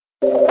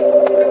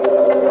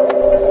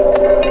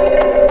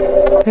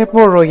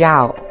Purple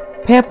Royale.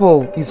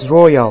 Purple is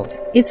royal.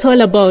 It's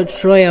all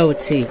about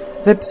royalty.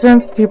 The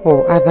trans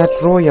people are that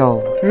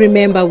royal.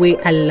 Remember, we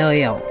are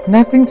loyal.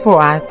 Nothing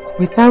for us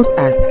without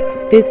us.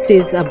 This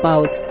is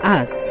about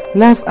us.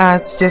 Love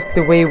us just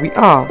the way we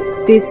are.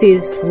 This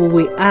is who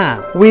we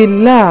are. We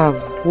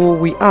love who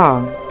we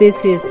are.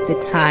 This is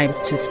the time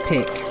to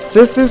speak.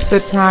 This is the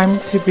time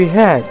to be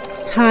heard.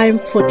 Time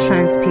for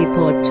trans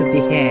people to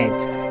be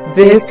heard.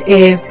 This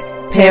is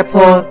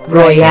Purple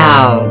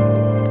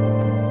Royale.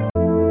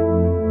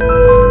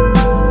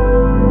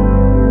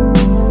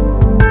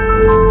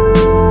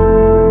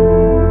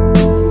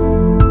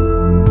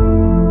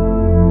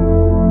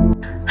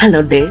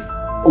 Hello there.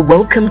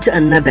 Welcome to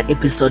another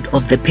episode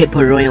of the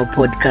Purple Royale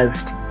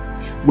podcast,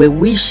 where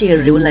we share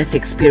real-life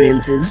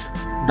experiences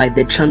by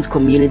the trans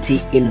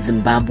community in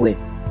Zimbabwe.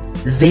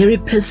 Very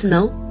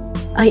personal,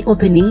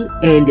 eye-opening,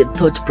 and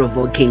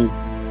thought-provoking.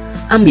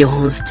 I'm your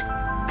host,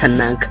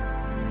 Tanak.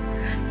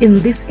 In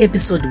this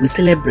episode, we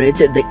celebrate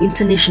the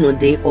International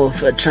Day of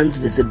Trans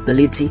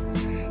Visibility,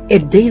 a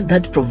day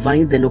that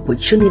provides an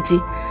opportunity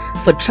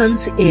for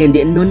trans and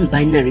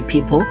non-binary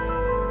people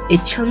a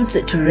chance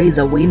to raise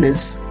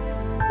awareness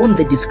on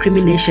the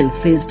discrimination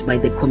faced by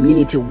the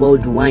community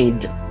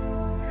worldwide.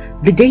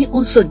 The day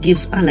also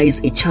gives allies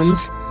a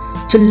chance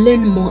to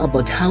learn more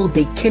about how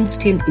they can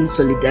stand in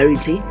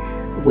solidarity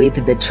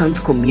with the trans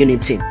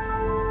community.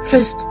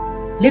 First,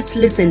 let's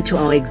listen to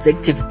our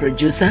executive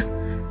producer,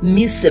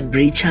 Miss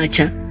Bri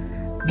Chacha,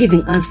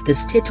 giving us the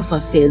state of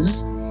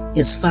affairs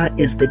as far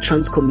as the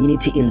trans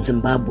community in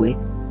Zimbabwe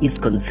is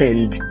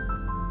concerned.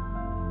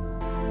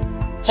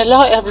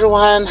 Hello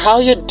everyone, how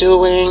are you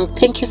doing?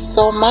 Thank you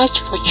so much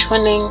for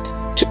tuning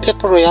to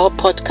Purple Royale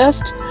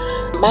podcast.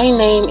 My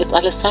name is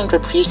Alessandra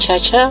Bri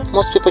Chacha.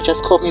 Most people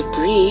just call me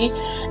Bri,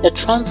 a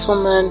trans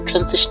woman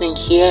transitioning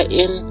here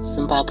in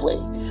Zimbabwe.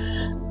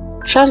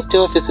 Trans Day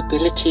of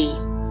Visibility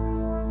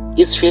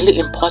is really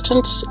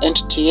important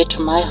and dear to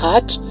my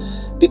heart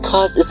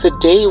because it's a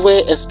day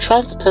where as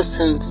trans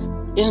persons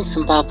in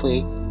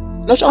Zimbabwe,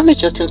 not only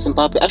just in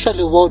Zimbabwe,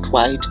 actually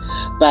worldwide,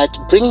 but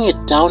bringing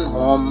it down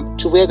home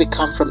to where we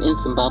come from in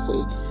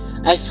Zimbabwe,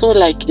 I feel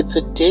like it's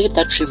a day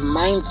that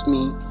reminds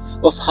me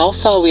of how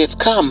far we have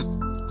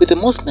come with the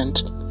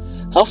movement,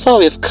 how far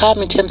we have come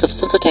in terms of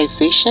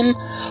sensitization,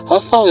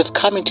 how far we have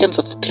come in terms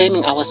of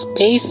claiming our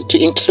space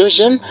to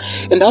inclusion,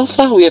 and how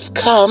far we have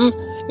come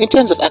in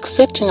terms of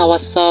accepting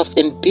ourselves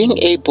and being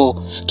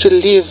able to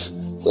live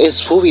as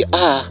who we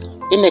are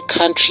in a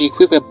country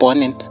we were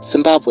born in,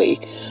 Zimbabwe.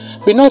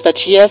 We know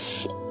that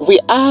yes, we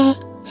are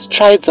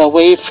strides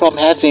away from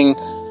having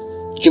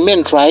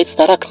human rights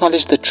that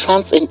acknowledge the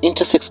trans and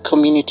intersex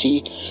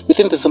community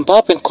within the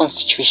Zimbabwean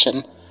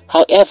constitution.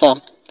 However,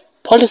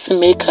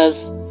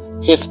 policymakers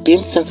have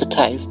been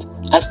sensitized,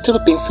 are still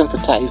being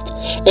sensitized,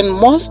 and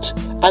most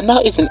are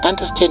now even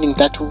understanding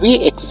that we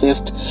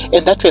exist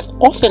and that we have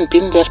often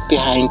been left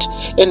behind,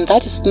 and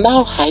that is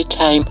now high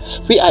time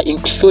we are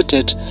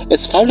included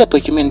as valuable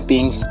human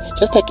beings,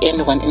 just like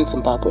anyone in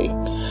Zimbabwe.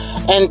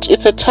 And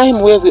it's a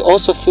time where we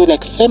also feel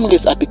like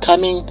families are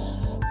becoming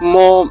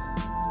more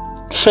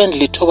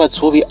friendly towards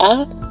who we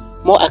are,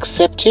 more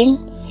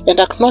accepting, and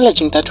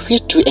acknowledging that we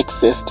do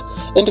exist,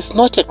 and it's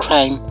not a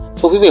crime,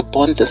 for we were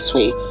born this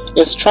way,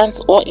 as trans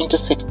or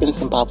intersex in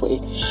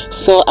Zimbabwe.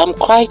 So I'm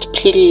quite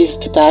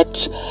pleased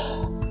that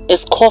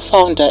as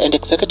co-founder and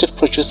executive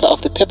producer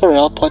of the Purple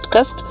Royale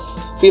podcast,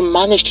 we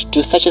managed to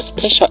do such a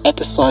special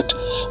episode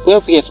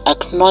where we have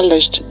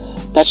acknowledged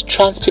that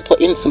trans people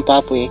in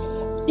Zimbabwe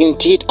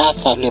indeed are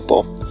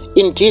valuable,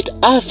 indeed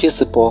are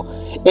visible,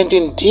 and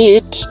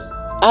indeed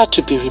are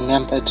to be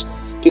remembered,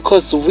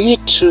 because we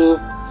too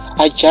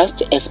are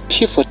just as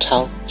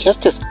pivotal,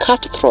 just as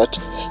cutthroat,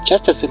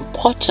 just as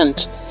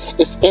important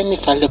as any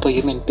valuable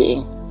human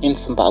being in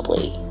Zimbabwe.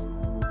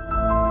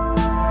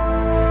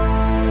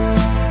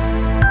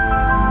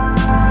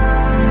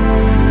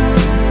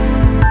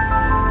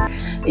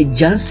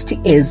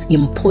 Just as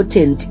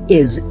important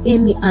as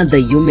any other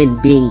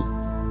human being.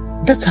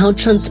 That's how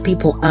trans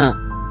people are,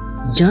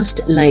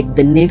 just like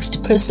the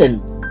next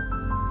person.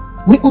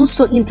 We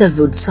also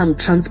interviewed some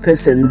trans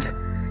persons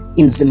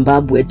in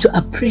Zimbabwe to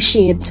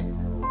appreciate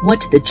what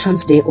the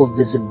Trans Day of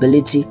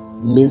Visibility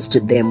means to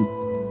them.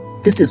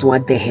 This is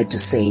what they had to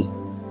say.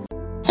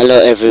 Hello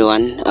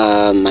everyone,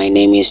 my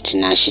name is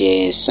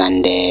Tinashe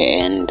Sande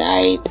and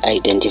I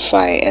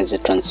identify as a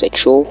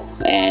transsexual,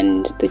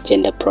 and the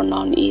gender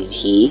pronoun is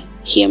he,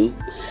 him,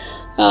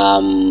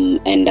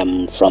 and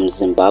I'm from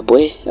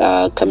Zimbabwe,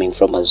 coming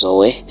from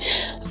Azowe.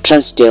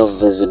 Trans Day of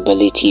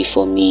Visibility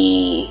for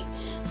me,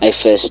 I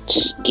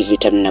first give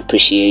it an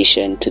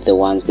appreciation to the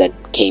ones that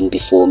came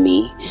before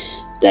me,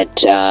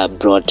 that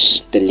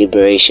brought the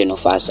liberation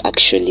of us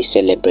actually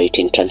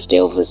celebrating Trans Day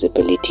of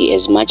Visibility.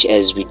 As much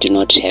as we do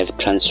not have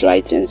trans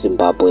rights in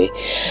Zimbabwe,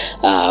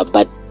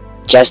 but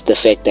just the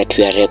fact that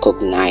we are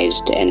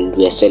recognized and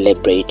we are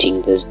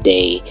celebrating this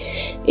day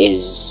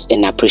is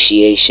an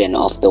appreciation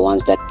of the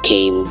ones that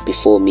came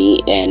before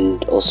me,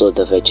 and also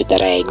the virtue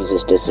that I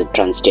exist as a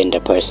transgender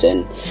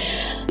person.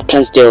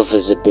 Transgender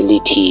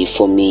visibility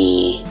for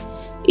me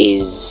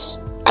is,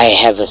 I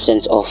have a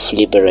sense of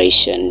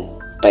liberation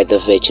by the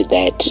virtue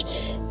that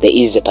there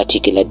is a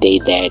particular day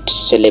that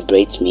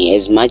celebrates me.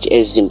 As much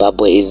as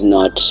Zimbabwe is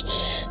not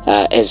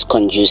as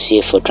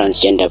conducive for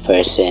transgender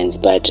persons,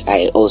 but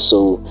I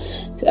also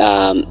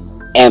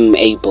am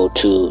able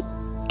to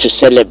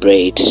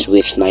celebrate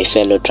with my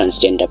fellow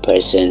transgender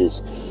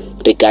persons,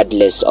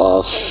 regardless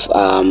of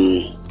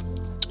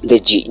the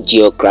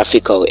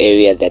geographical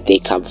area that they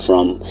come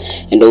from,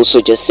 and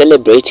also just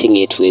celebrating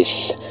it with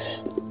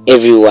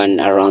everyone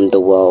around the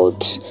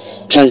world.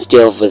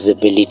 Transgender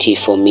visibility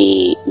for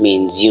me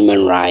means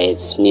human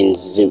rights,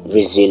 means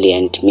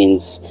resilient,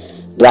 means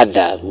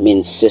brother,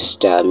 means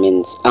sister,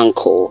 means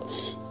uncle,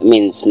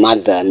 means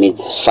mother,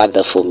 means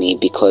father for me,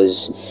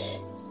 because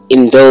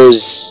in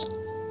those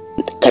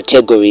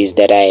categories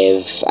that I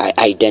have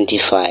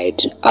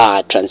identified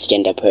are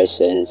transgender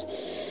persons,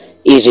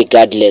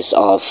 irregardless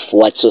of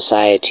what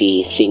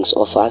society thinks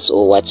of us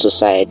or what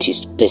society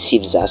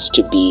perceives us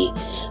to be.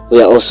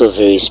 We are also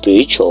very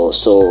spiritual.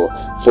 So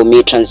for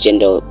me,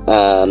 transgender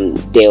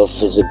day of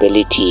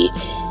visibility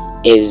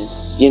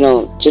is,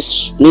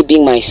 just me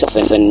being myself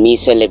and me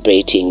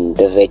celebrating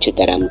the virtue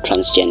that I'm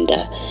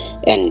transgender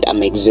and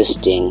I'm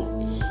existing.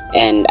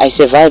 And I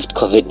survived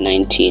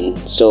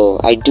COVID-19, so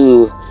I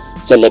do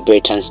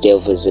celebrate Transgender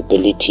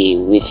visibility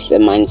with the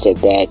mindset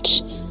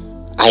that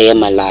I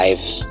am alive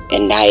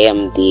and I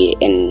am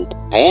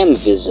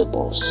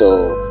visible.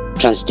 So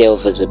Transgender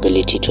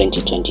Visibility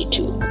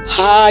 2022.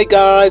 Hi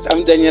guys,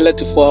 I'm Daniela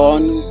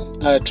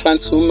Tufon, a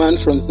trans woman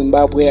from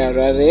Zimbabwe,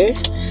 Harare.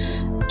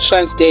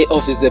 Trans Day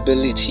of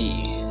Visibility.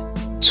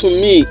 To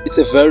me, it's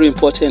a very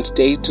important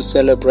day to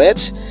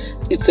celebrate.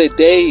 It's a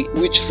day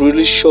which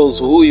really shows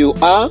who you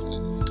are,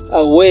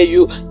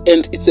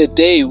 and it's a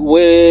day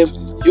where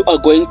you are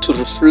going to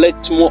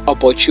reflect more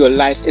about your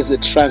life as a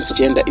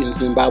transgender in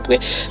Zimbabwe.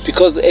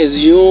 Because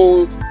as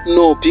you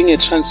know, being a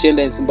transgender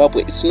in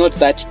Zimbabwe, it's not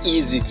that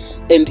easy.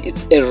 And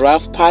it's a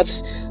rough path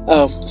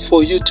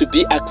for you to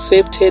be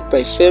accepted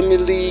by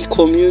family,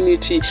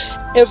 community,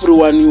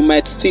 everyone you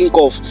might think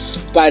of.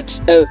 But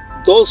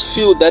those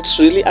few that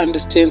really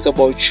understands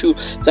about you,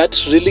 that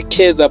really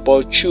cares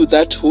about you,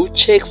 that who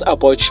checks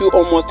about you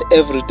almost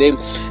every day.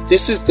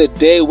 This is the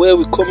day where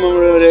we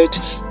commemorate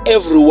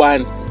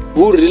everyone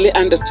who really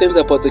understands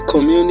about the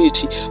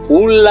community,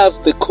 who loves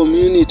the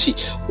community,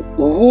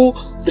 who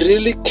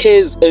really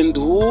cares and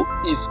who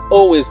is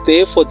always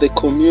there for the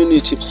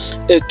community.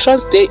 A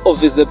Trans Day of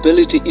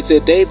Visibility is a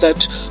day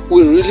that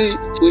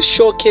we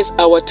showcase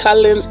our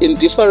talents in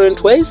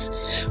different ways.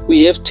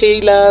 We have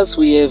tailors,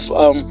 we have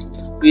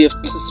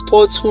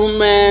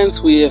sportswomen,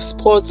 we have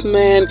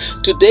sportsmen.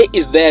 Today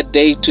is their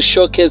day to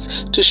showcase,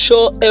 to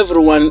show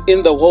everyone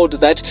in the world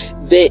that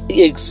they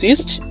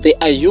exist, they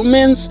are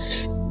humans.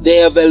 They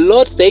have a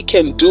lot they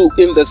can do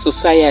in the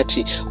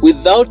society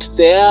without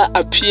their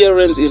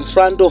appearance in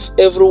front of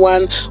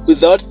everyone,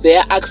 without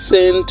their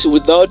accent,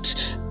 without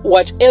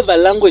whatever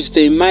language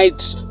they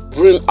might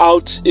bring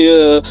out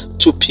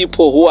to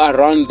people who are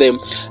around them.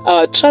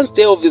 Trans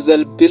Day of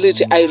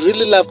Visibility, I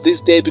really love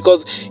this day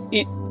because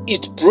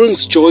it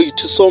brings joy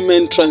to so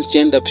many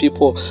transgender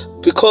people,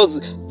 because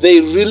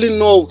they really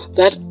know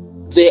that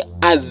they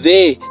are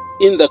there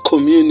in the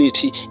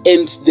community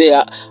and they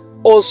are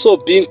also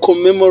being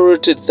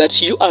commemorated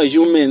that you are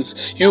humans.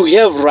 You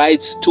have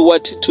rights to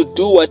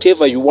do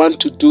whatever you want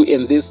to do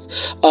in this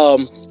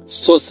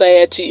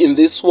society, in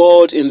this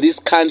world, in this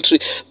country.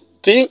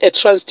 Being a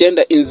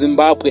transgender in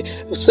Zimbabwe,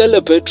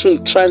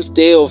 celebrating Trans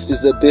Day of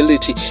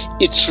Visibility,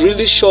 it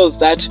really shows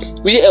that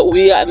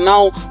we are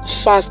now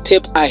far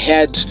step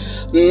ahead,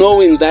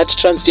 knowing that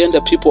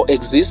transgender people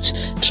exist,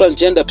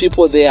 transgender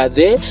people, they are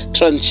there,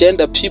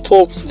 transgender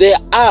people, they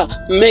are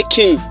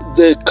making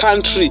the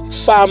country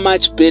far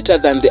much better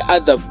than the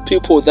other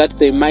people that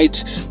they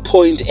might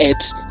point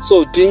at.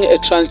 So being a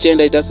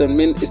transgender, it doesn't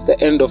mean it's the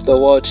end of the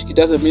world. It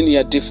doesn't mean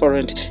you're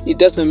different. It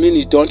doesn't mean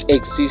you don't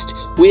exist.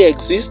 We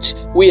exist.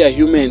 We are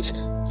humans.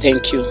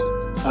 Thank you.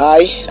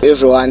 Hi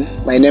everyone,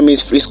 my name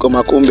is Frisco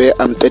Makumbe.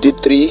 I'm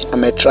 33.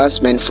 I'm a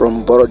trans man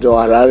from Borodo,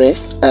 Harare.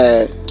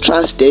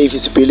 Trans Day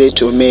Visibility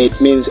to me,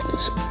 it means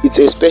it's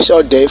a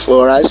special day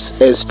for us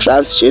as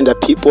transgender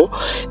people,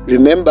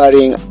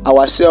 remembering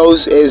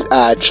ourselves as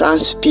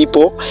trans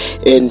people,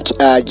 and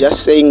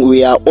just saying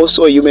we are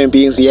also human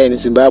beings here in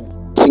Zimbabwe.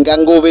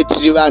 Tingangove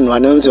tiri vanhu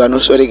vanonzi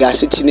vanoshoreka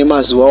asi tine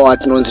mazuva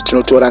atinonzi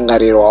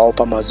tinotorangarirwawo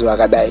pamazuva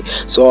akadai.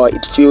 So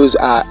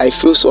I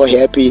feel so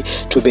happy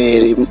to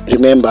be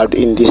remembered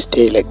in this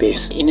day like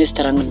this. Ine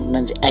zita rangu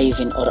ndinonzi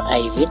Ivan or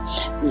Ivy.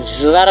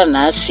 Zuva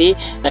ranhasi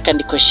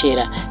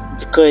rakandikoshera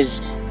because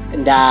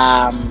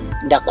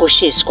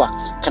ndakosheswa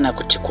kana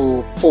kuti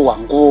kupuwa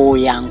nguo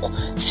yangu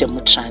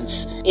semutrans,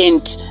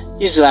 and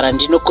izuva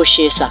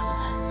randinokoshesa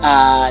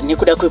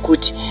nekuda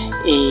kwekuti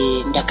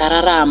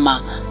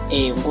ndakararama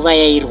nguva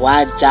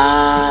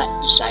yairwadza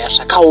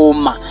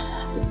zvakaoma,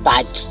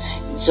 but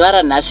zuva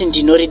ranhasi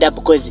ndinorida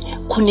because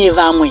kune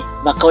vamwe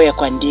vakauya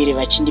kwandiri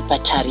vachindipa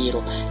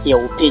tariro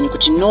yeupenyu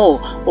kuti no,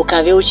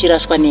 ukave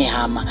uchiraswa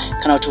nehama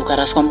kana kuti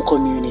ukaraswa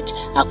mucommunity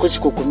hakusi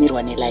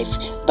kugumirwa nelife,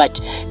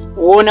 but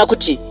uona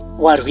kuti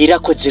warwira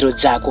kodzero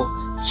dzako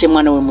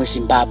semwana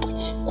wemuzimbabwe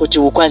kuti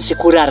ukwanise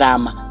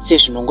kurarama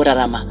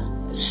sezvinongorarama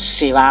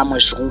sevamwe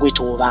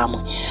zvikungoitawo vamwe.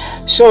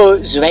 So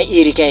zuva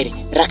iri kairi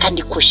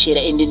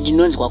rakandikoshera ende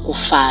ndinonzwa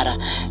kufara,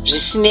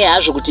 zvisinei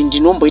hazvo kuti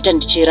ndinomboita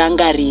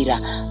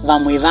ndichirangarira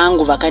vamwe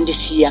vangu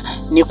vakandisiya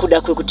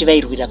nekuda kwekuti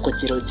vairwira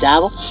kodzero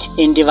dzavo,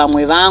 ende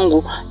vamwe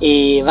vangu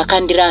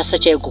vakandirasa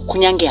chaiko,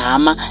 kunyange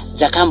hama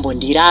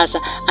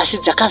dzakambondirasa asi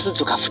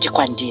dzakazodzoka futi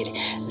kwandiri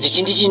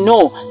dzichinditi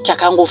no,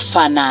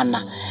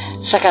 takangofanana.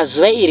 Saka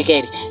zuva iri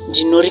kairi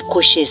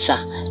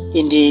ndinorikoshesa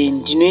ende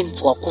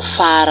ndinonzwa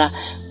kufara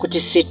kuti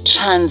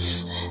setrans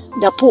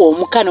ndapuwa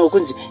mukana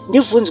wekunzi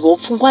ndibvunzwewo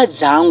pfungwa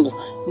dzangu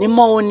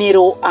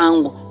nemaonero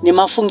angu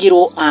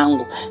nemafungiro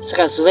angu.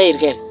 Saka zuva iri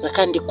kairi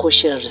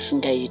rakandikoshera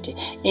zvisingaite,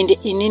 ende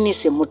inini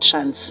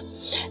semutrans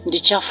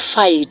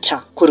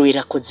ndichafaita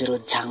kurwira kodzero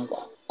dzangu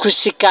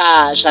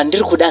kusvika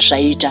zvandiri kuda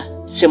zvaita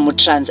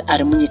semutrans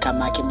ari munyika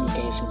make, munyika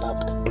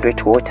yeZimbabwe.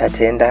 Ndoitiwo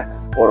tatenda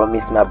oro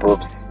Miss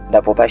Mabobs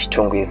ndabvo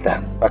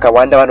pachitongwisa,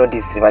 vakawanda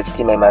vanondiziva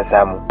chitima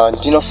mazamu.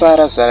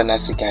 Ndinofara zuva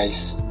ranhasi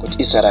guys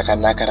kuti izuva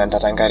rakanaka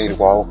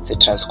randarangarirwawo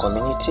setrans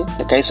community.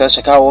 Ndakaizwa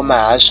zvakaoma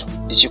hazvo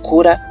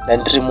ndichikura,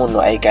 ndandiri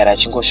munhu aigara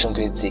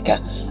achingoshungurudzika,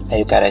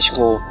 aigara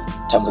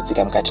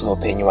achingotambudzika mukati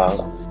meupenyu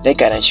hwangu.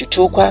 Ndaigara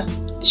ndichitukwa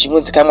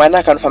ndichingonzi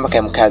kamwana kanofamba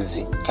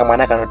kamukadzi,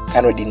 kamwana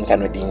kanodini.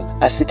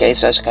 Asi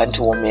gaizva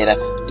zvakandiomera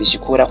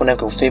ndichikura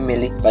kunange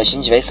kufamily,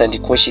 vazhinji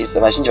vaisandikoshesa,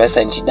 vazhinji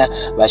vaisandida,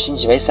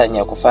 vazhinji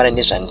vaisanyanya kufara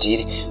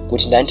nezvandiri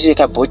kuti ndandiri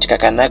kabhoti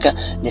kakanaka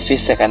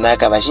nefesi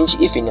yakanaka. Vazhinji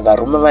even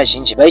varume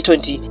vazhinji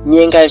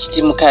vaitondinyenga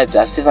vachiti mukadzi,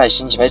 asi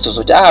vazhinji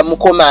vaitozoti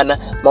mukomana,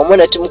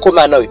 mamona ti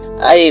mukomana uyu,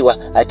 aiwa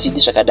hatidi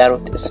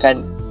zvakadaro. Saka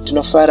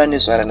tinofara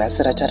nezuva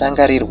ranhasi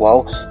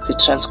ratarangarirwawo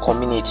setrans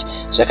community.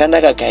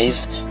 Zvakanaka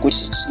guys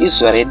kuti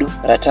izuva redu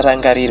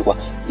ratarangarirwa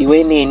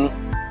iwe neni.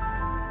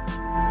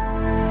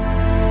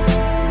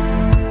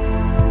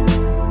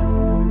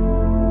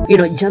 You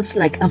know, just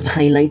like I've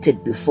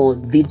highlighted before,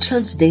 the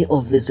Trans Day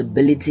of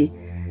Visibility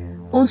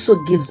also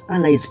gives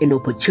allies an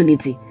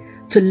opportunity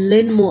to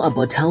learn more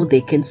about how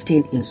they can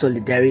stand in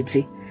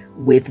solidarity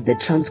with the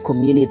trans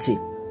community.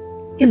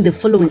 In the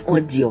following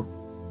audio,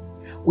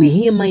 we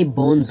hear Mai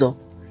Bonzo,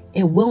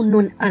 a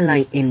well-known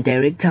ally and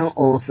director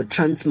of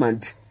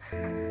Transmart,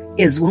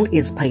 as well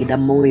as Paida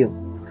Moyo,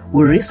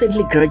 who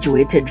recently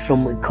graduated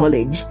from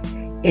college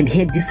and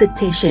her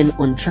dissertation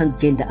on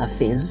transgender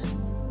affairs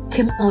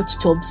came out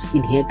tops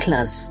in her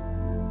class.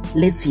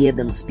 Let's hear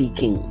them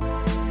speaking.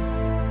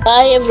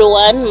 Hi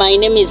everyone, my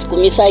name is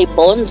Kumisa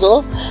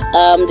Ibonzo.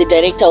 I'm the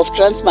director of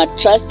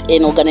Transmart Trust,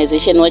 an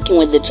organization working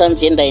with the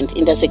transgender and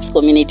intersex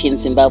community in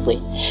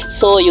Zimbabwe.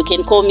 So you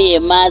can call me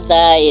a mother,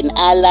 an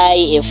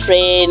ally, a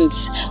friend,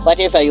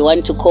 whatever you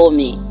want to call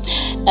me.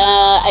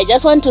 I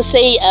just want to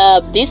say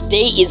this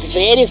day is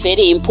very,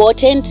 very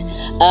important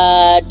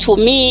to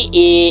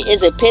me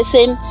as a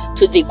person,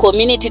 to the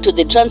community, to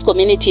the trans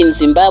community in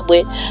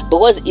Zimbabwe,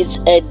 because it's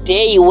a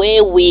day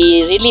where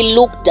we really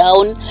look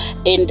down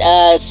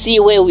and see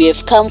where we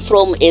have come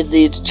from as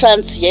the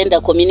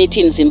transgender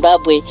community in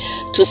Zimbabwe,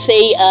 to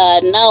say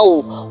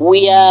now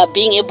we are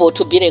being able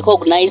to be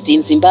recognized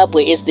in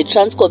Zimbabwe as the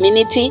trans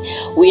community.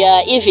 We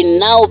are even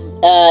now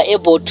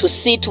able to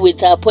sit with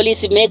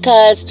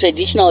policymakers,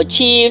 traditional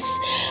chiefs,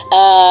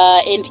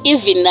 and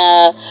even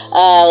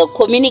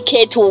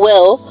communicate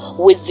well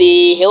with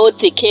the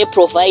health care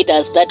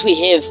providers that we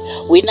have.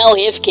 We now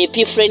have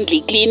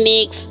KP-friendly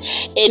clinics,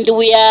 and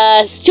we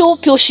are still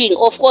pushing.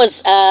 Of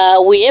course,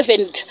 we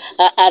haven't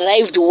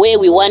arrived where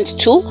we want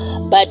to,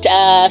 but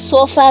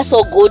so far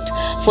so good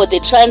for the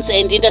trans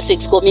and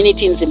intersex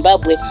community in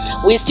Zimbabwe.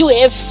 We still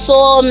have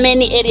so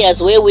many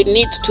areas where we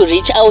need to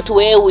reach out,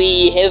 where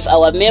we have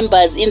our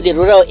members in the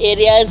rural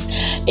areas,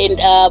 and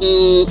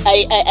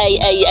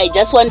I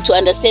just want to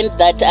understand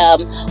that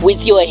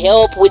with your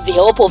help, with the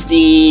help of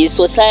the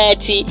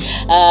society,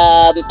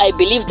 I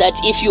believe that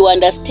if you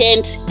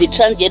understand the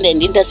transgender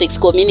and intersex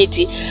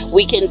community,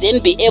 we can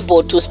then be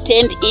able to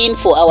stand in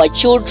for our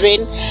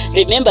children.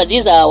 Remember,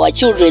 these are our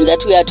children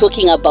that we are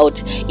talking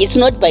about. It's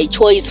not by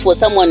choice for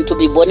someone to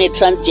be born a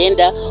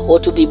transgender or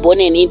to be born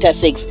an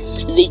intersex.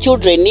 The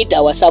children need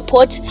our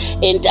support,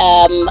 and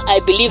I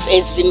believe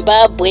as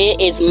Zimbabwe,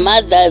 as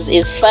mothers,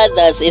 as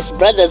fathers, as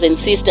brothers and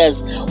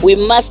sisters, we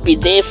must be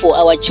there for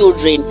our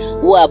children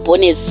who are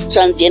born as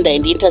transgender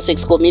and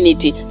intersex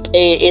community,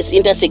 as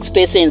intersex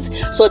persons,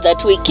 so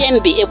that we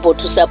can be able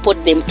to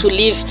support them to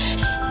live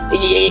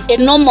a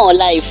normal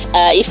life,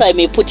 if I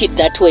may put it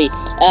that way.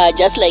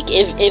 just like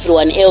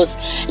everyone else.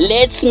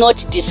 Let's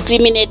not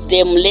discriminate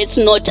them. Let's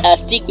not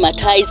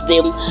stigmatize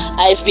them.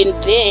 I've been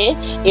there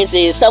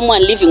as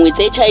someone living with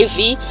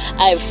HIV.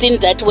 I've seen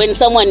that when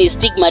someone is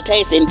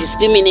stigmatized and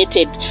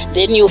discriminated,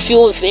 then you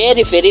feel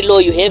very, very low.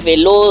 You have a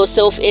low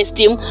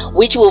self-esteem,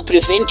 which will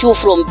prevent you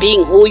from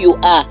being who you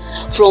are,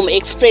 from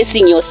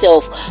expressing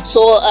yourself.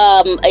 So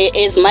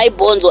as my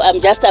bonzo, I'm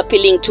just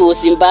appealing to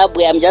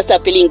Zimbabwe. I'm just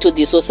appealing to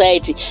the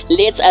society.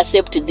 Let's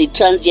accept the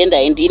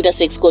transgender and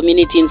intersex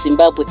community in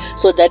Zimbabwe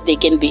so that they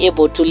can be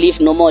able to live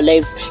normal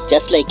lives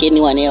just like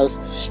anyone else.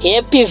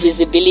 Happy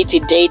Visibility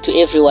Day to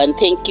everyone.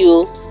 Thank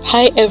you.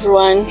 Hi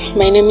everyone,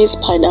 my name is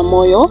Pada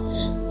Moyo,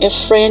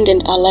 a friend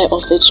and ally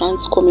of the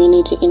trans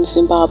community in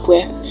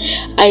Zimbabwe.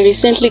 I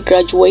recently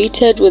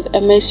graduated with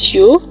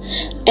MSU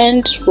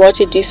and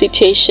wrote a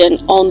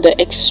dissertation on the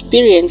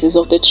experiences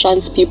of the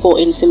trans people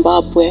in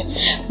Zimbabwe.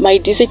 My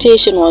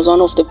dissertation was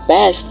one of the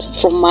best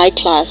from my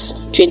class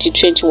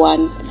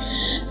 2021.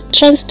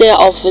 Trans Day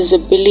of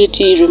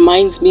Visibility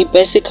reminds me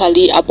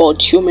basically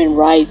about human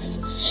rights.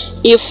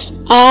 If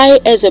I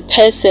as a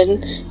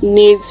person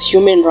needs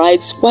human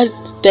rights, what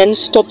then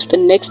stops the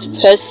next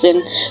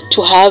person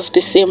to have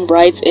the same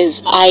rights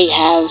as I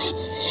have?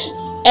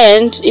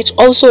 And it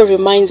also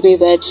reminds me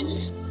that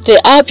there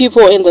are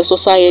people in the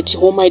society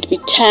who might be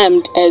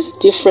termed as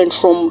different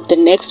from the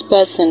next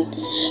person,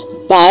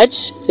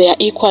 but they are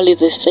equally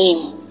the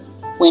same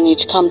when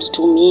it comes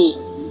to me.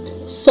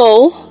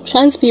 So,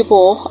 trans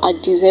people are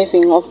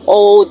deserving of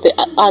all the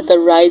other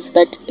rights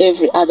that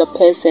every other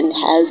person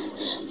has.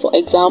 For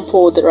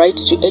example, the right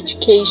to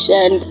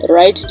education, the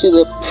right to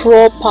the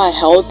proper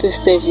health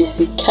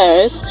service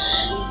care,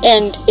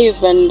 and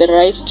even the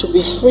right to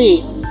be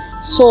free.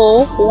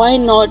 So, why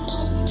not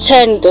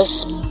turn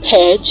this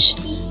page,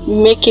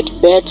 make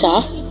it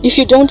better? If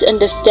you don't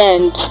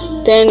understand,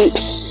 then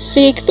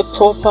seek the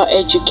proper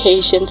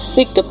education,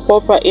 seek the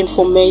proper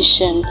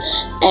information,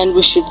 and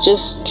we should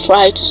just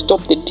try to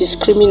stop the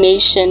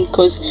discrimination,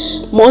 because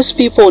most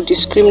people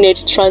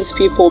discriminate trans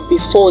people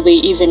before they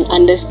even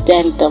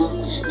understand them,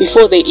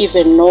 before they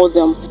even know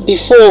them,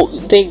 before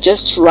they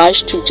just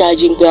rush to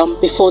judging them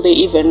before they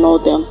even know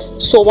them.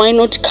 So why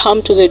not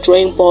come to the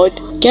drawing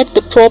board, get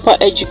the proper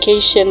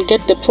education,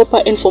 get the proper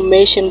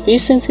information, be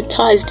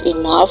sensitized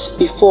enough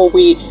before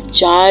we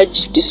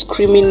judge,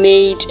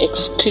 discriminate,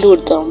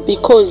 exclude them,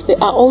 because they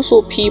are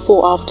also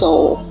people after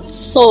all.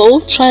 So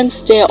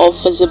Trans Day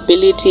of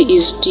Visibility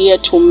is dear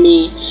to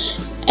me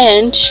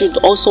and should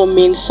also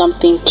mean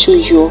something to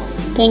you.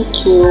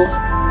 Thank you.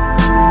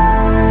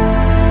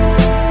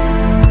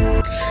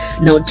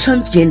 Now,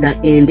 transgender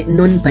and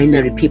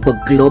non-binary people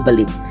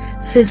globally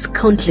face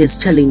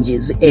countless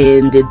challenges,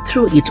 and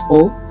through it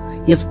all,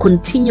 have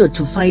continued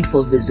to fight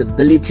for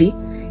visibility,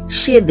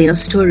 share their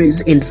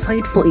stories, and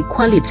fight for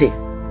equality.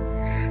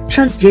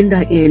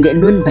 Transgender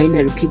and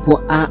non-binary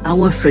people are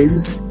our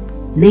friends,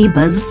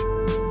 neighbors,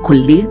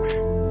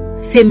 colleagues,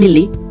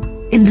 family,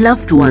 and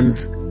loved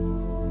ones.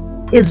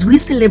 As we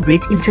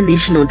celebrate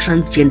International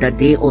Transgender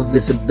Day of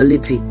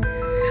Visibility,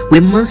 we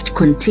must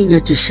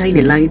continue to shine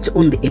a light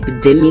on the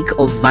epidemic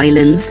of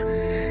violence,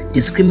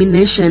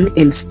 discrimination,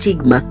 and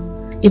stigma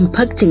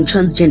impacting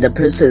transgender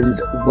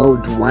persons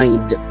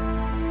worldwide.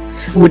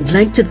 We would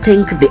like to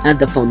thank the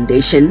Other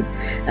Foundation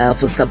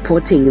for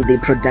supporting the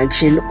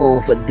production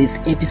of this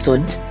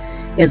episode,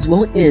 as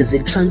well as the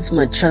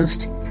Transma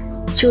Trust,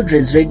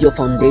 Children's Radio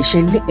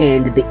Foundation,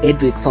 and the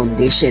Edwick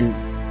Foundation.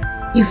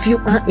 If you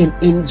are an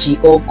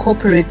NGO,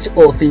 corporate,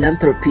 or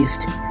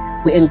philanthropist,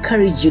 we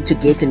encourage you to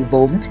get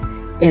involved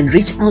and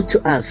reach out to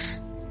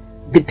us.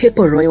 The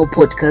Paper Royal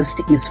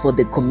podcast is for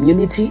the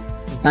community,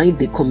 by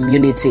the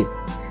community.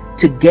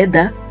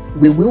 Together,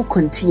 we will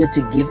continue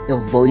to give a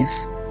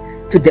voice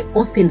to the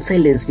often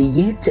silenced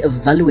yet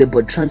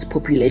valuable trans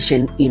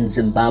population in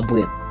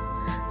Zimbabwe.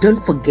 Don't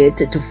forget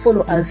to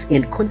follow us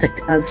and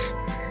contact us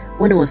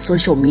on our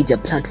social media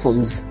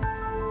platforms,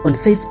 on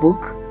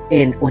Facebook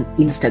and on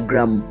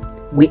Instagram.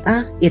 We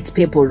are at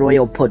Paper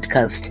Royal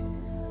Podcast.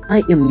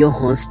 I am your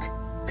host,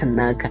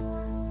 Tanaka.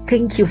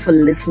 Thank you for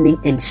listening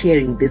and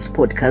sharing this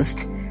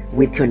podcast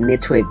with your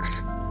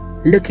networks.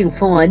 Looking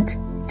forward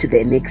to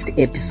the next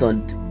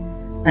episode.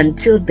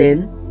 Until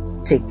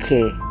then, take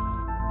care.